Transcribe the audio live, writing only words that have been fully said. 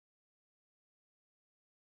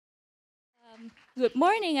Good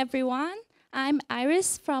morning, everyone. I'm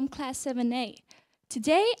Iris from Class 7A.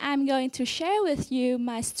 Today, I'm going to share with you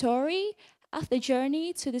my story of the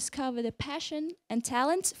journey to discover the passion and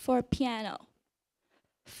talent for piano.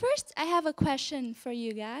 First, I have a question for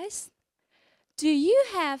you guys. Do you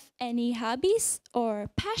have any hobbies or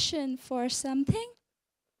passion for something?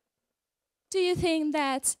 Do you think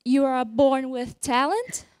that you are born with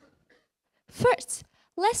talent? First,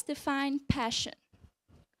 let's define passion.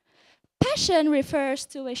 Passion refers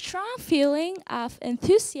to a strong feeling of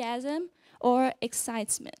enthusiasm or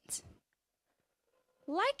excitement.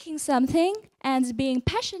 Liking something and being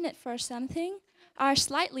passionate for something are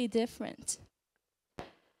slightly different.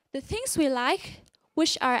 The things we like,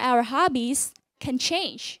 which are our hobbies, can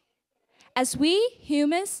change as we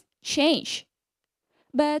humans change.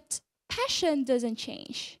 But passion doesn't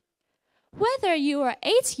change. Whether you are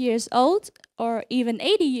 8 years old or even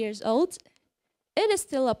 80 years old, it is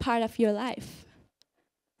still a part of your life.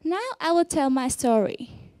 Now I will tell my story.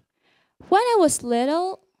 When I was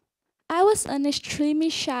little, I was an extremely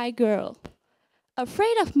shy girl,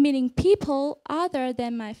 afraid of meeting people other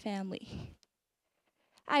than my family.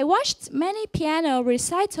 I watched many piano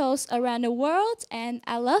recitals around the world and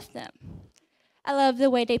I loved them. I loved the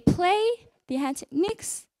way they play, the hand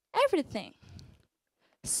techniques, everything.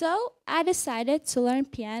 So I decided to learn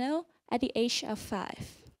piano at the age of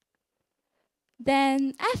 5.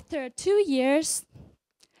 Then, after 2 years,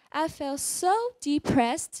 I felt so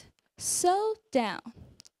depressed, so down.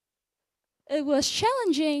 It was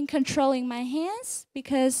challenging controlling my hands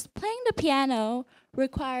because playing the piano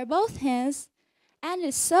requires both hands and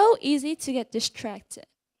it's so easy to get distracted.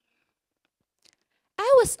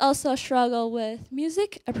 I was also struggle with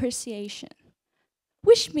music appreciation,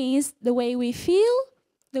 which means the way we feel,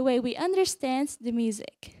 the way we understand the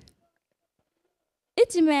music. It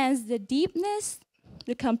demands the deepness,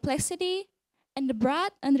 the complexity, and the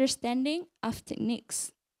broad understanding of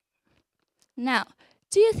techniques. Now,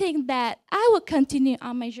 do you think that I will continue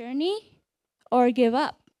on my journey or give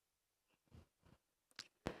up?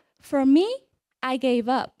 For me, I gave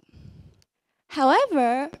up.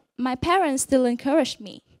 However, my parents still encouraged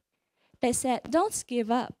me. They said, don't give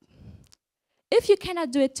up. If you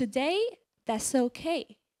cannot do it today, that's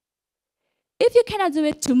okay. If you cannot do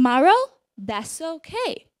it tomorrow, that's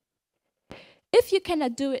okay. If you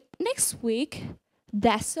cannot do it next week,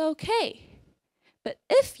 that's okay. But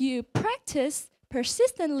if you practice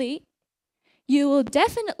persistently, you will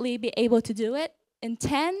definitely be able to do it in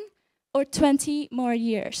 10 or 20 more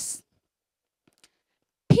years.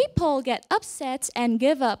 People get upset and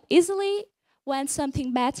give up easily when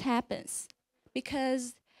something bad happens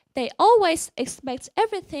because they always expect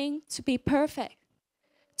everything to be perfect,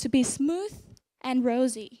 to be smooth and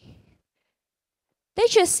rosy. They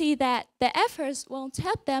just see that the efforts won't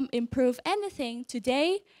help them improve anything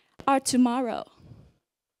today or tomorrow.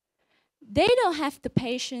 They don't have the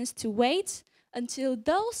patience to wait until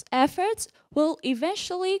those efforts will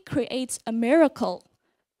eventually create a miracle,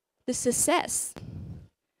 the success.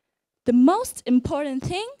 The most important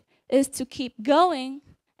thing is to keep going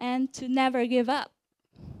and to never give up.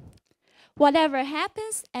 Whatever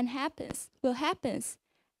happens and happens will happen,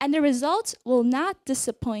 and the result will not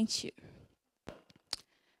disappoint you.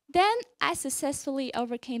 Then I successfully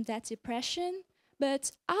overcame that depression,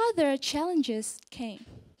 but other challenges came.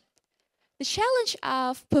 The challenge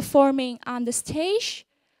of performing on the stage,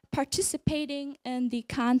 participating in the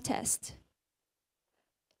contest.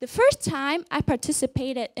 The first time I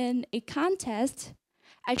participated in a contest,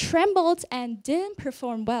 I trembled and didn't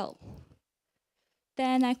perform well.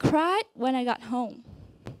 Then I cried when I got home.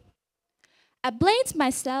 I blamed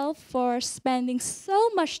myself for spending so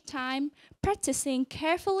much time practicing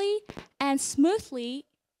carefully and smoothly,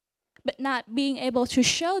 but not being able to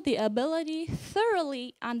show the ability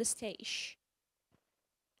thoroughly on the stage.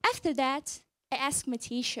 After that, I asked my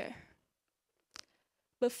teacher,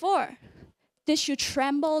 before, did you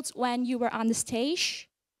tremble when you were on the stage?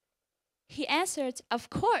 He answered,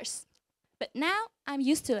 of course, but now I'm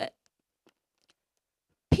used to it.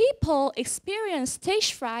 People experience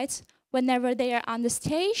stage fright whenever they are on the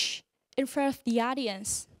stage in front of the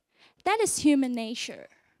audience. That is human nature.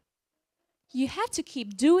 You have to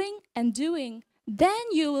keep doing and doing, then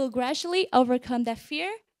you will gradually overcome that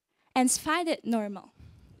fear and find it normal.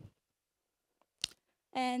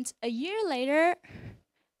 And a year later,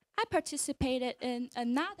 I participated in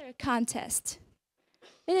another contest.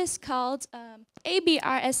 It is called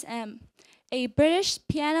ABRSM, a British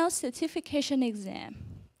Piano Certification Exam.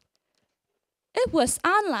 It was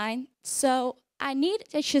online, so I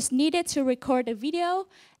just needed to record a video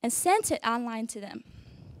and send it online to them.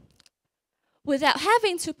 without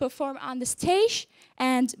having to perform on the stage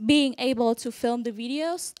and being able to film the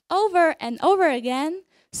videos over and over again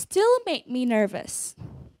still made me nervous.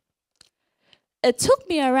 It took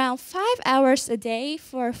me around 5 hours a day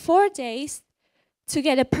for 4 days to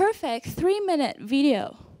get a perfect 3-minute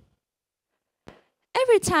video.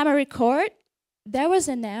 Every time I record, there was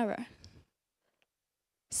an error.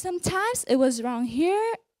 Sometimes it was wrong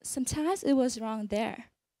here, sometimes it was wrong there.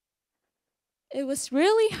 It was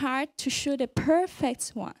really hard to shoot a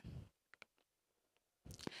perfect one.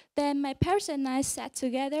 Then my parents and I sat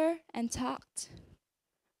together and talked.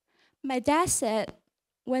 My dad said,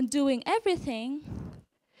 when doing everything,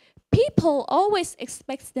 people always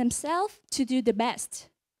expect themselves to do the best.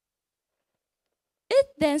 It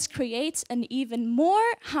then creates an even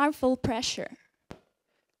more harmful pressure.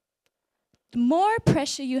 The more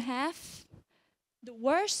pressure you have, the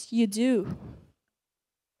worse you do.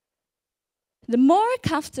 The more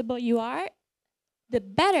comfortable you are, the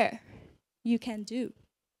better you can do.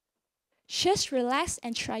 Just relax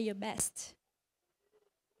and try your best.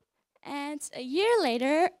 And a year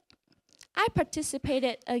later, I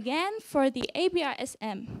participated again for the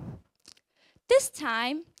ABRSM. This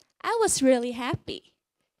time, I was really happy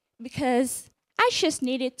because I just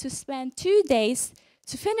needed to spend 2 days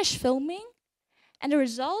to finish filming, and the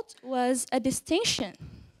result was a distinction.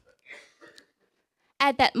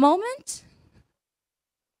 At that moment,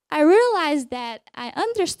 I realized that I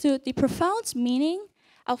understood the profound meaning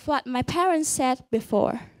of what my parents said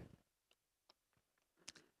before.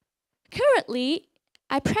 Currently,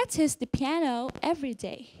 I practice the piano every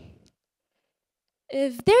day.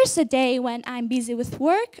 If there's a day when I'm busy with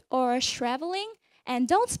work or traveling and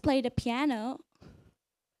don't play the piano,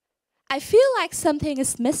 I feel like something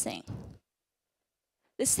is missing.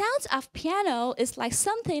 The sound of piano is like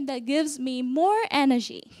something that gives me more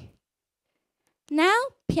energy. Now,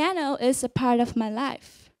 piano is a part of my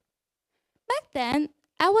life. Back then,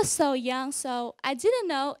 I was so young, so I didn't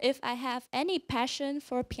know if I have any passion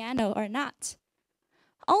for piano or not.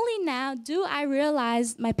 Only now do I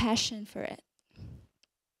realize my passion for it.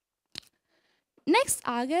 Next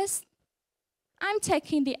August, I'm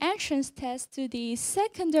taking the entrance test to the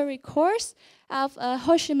secondary course of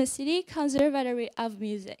Ho Chi Minh City Conservatory of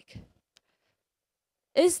Music.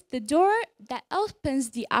 It's the door that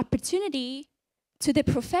opens the opportunity to the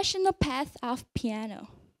professional path of piano.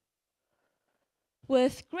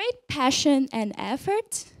 With great passion and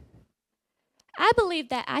effort, I believe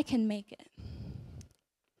that I can make it.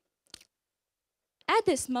 At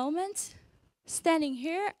this moment, standing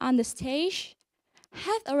here on the stage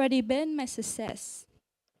had already been my success.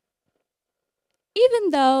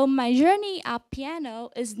 Even though my journey of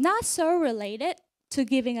piano is not so related to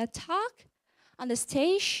giving a talk on the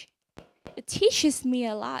stage, it teaches me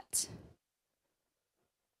a lot.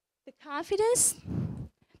 The confidence,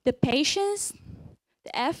 the patience,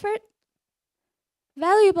 the effort,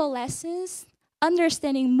 valuable lessons,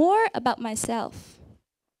 understanding more about myself.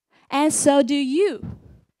 And so do you.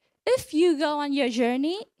 If you go on your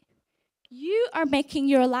journey, you are making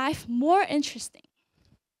your life more interesting.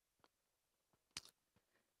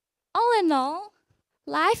 All in all,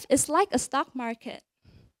 life is like a stock market.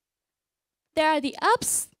 There are the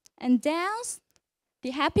ups and downs,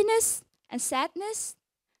 the happiness and sadness,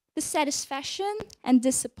 the satisfaction and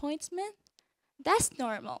disappointment. That's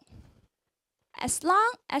normal. As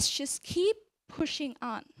long as you just keep pushing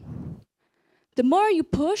on. The more you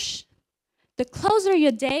push, the closer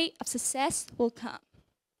your day of success will come.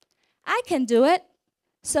 I can do it,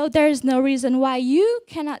 so there is no reason why you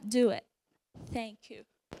cannot do it. Thank you.